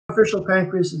artificial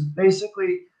pancreas is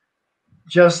basically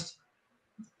just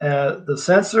the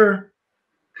sensor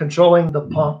controlling the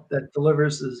pump that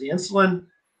delivers the insulin,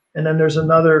 and then there's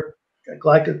another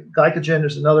glycogen.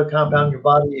 There's another compound your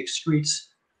body excretes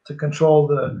to control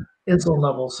the insulin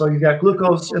level. So you got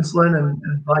glucose, insulin,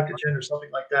 and glycogen or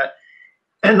something like that,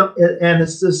 and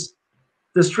it's this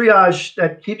triage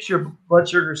that keeps your blood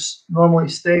sugars normally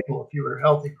stable if you're a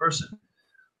healthy person.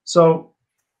 So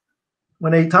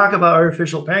when they talk about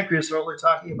artificial pancreas, what they're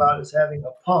talking about is having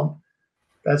a pump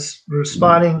that's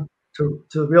responding to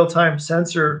real-time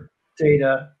sensor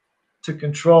data to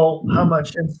control how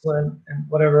much insulin and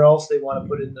whatever else they want to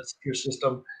put in your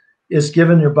system is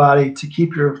given your body to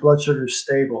keep your blood sugar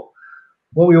stable.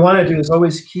 What we want to do is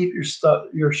always keep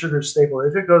your sugar stable.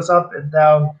 If it goes up and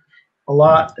down a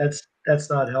lot, that's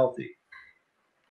not healthy.